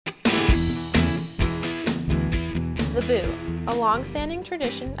The Boot, a long-standing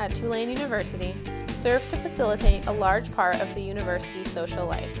tradition at Tulane University, serves to facilitate a large part of the university's social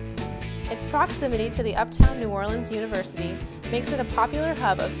life. Its proximity to the uptown New Orleans University makes it a popular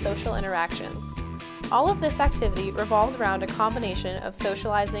hub of social interactions. All of this activity revolves around a combination of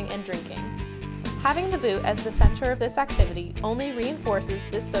socializing and drinking. Having the Boot as the center of this activity only reinforces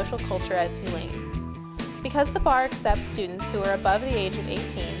this social culture at Tulane. Because the bar accepts students who are above the age of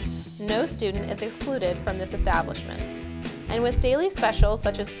 18, no student is excluded from this establishment. And with daily specials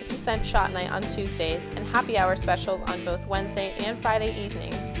such as 50-cent shot night on Tuesdays and happy hour specials on both Wednesday and Friday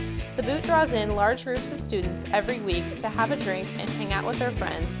evenings, the Boot draws in large groups of students every week to have a drink and hang out with their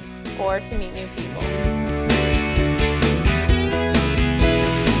friends or to meet new people.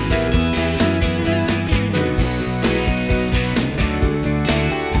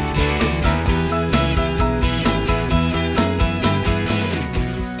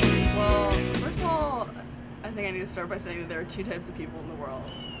 I need to start by saying that there are two types of people in the world.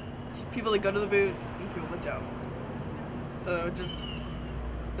 People that go to the Boot and people that don't. So just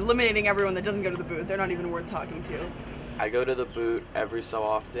eliminating everyone that doesn't go to the Boot, they're not even worth talking to. I go to the Boot every so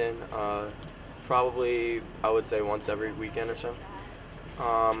often, probably I would say once every weekend or so.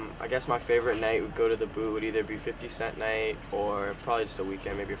 I guess my favorite night would go to the Boot would either be 50-cent night or probably just a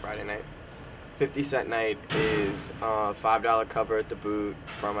weekend, maybe a Friday night. 50-cent night is $5 cover at the Boot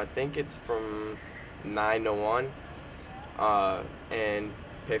from, I think it's from 9 to 1, and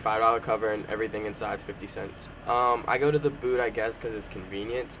pay $5 cover and everything inside's 50 cents. I go to the Boot, I guess, because it's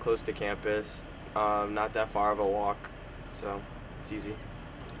convenient. It's close to campus, not that far of a walk, so it's easy.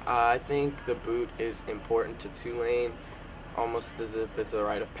 I think the Boot is important to Tulane, almost as if it's a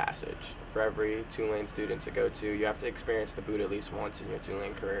rite of passage for every Tulane student to go to. You have to experience the Boot at least once in your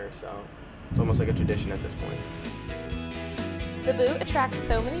Tulane career, so it's almost like a tradition at this point. The Boot attracts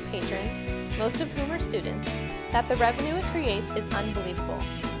so many patrons, most of whom are students, that the revenue it creates is unbelievable.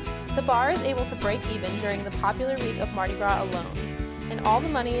 The bar is able to break even during the popular week of Mardi Gras alone, and all the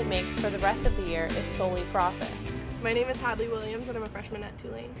money it makes for the rest of the year is solely profit. My name is Hadley Williams and I'm a freshman at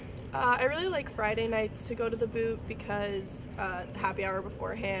Tulane. I really like Friday nights to go to the Boot because happy hour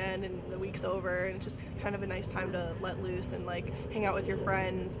beforehand and the week's over, and it's just kind of a nice time to let loose and like hang out with your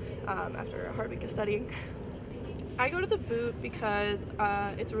friends after a hard week of studying. I go to the Boot because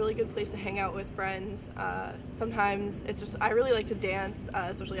it's a really good place to hang out with friends. Sometimes it's just, I really like to dance,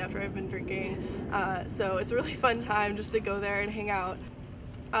 especially after I've been drinking. So it's a really fun time just to go there and hang out.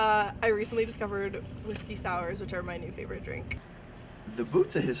 I recently discovered whiskey sours, which are my new favorite drink. The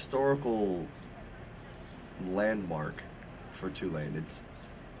Boot's a historical landmark for Tulane. It's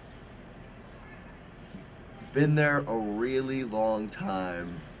been there a really long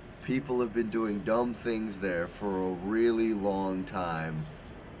time. People have been doing dumb things there for a really long time.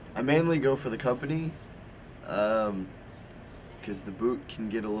 I mainly go for the company, because the Boot can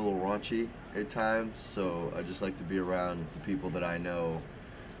get a little raunchy at times, so I just like to be around the people that I know.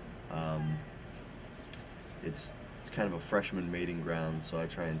 It's kind of a freshman mating ground, so I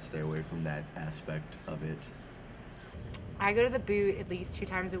try and stay away from that aspect of it. I go to the Boot at least 2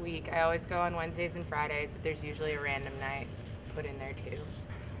 times a week. I always go on Wednesdays and Fridays, but there's usually a random night put in there too.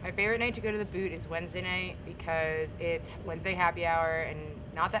 My favorite night to go to the Boot is Wednesday night because it's Wednesday happy hour and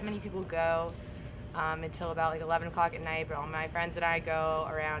not that many people go until about like 11 o'clock at night, but all my friends and I go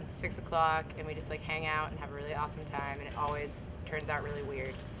around 6 o'clock and we just like hang out and have a really awesome time, and it always turns out really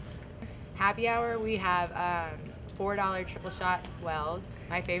weird. Happy hour, we have $4 triple shot wells.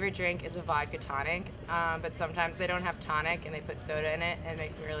 My favorite drink is a vodka tonic, but sometimes they don't have tonic and they put soda in it and it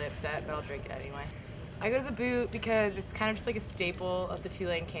makes me really upset, but I'll drink it anyway. I go to the Boot because it's kind of just like a staple of the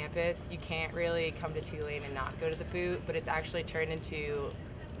Tulane campus. You can't really come to Tulane and not go to the Boot, but it's actually turned into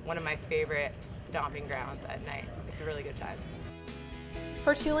one of my favorite stomping grounds at night. It's a really good time.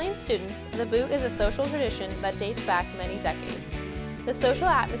 For Tulane students, the Boot is a social tradition that dates back many decades. The social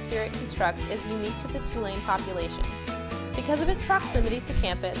atmosphere it constructs is unique to the Tulane population. Because of its proximity to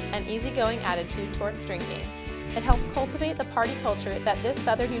campus and easygoing attitude towards drinking, it helps cultivate the party culture that this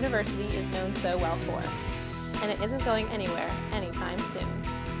Southern university is known so well for. And it isn't going anywhere anytime soon.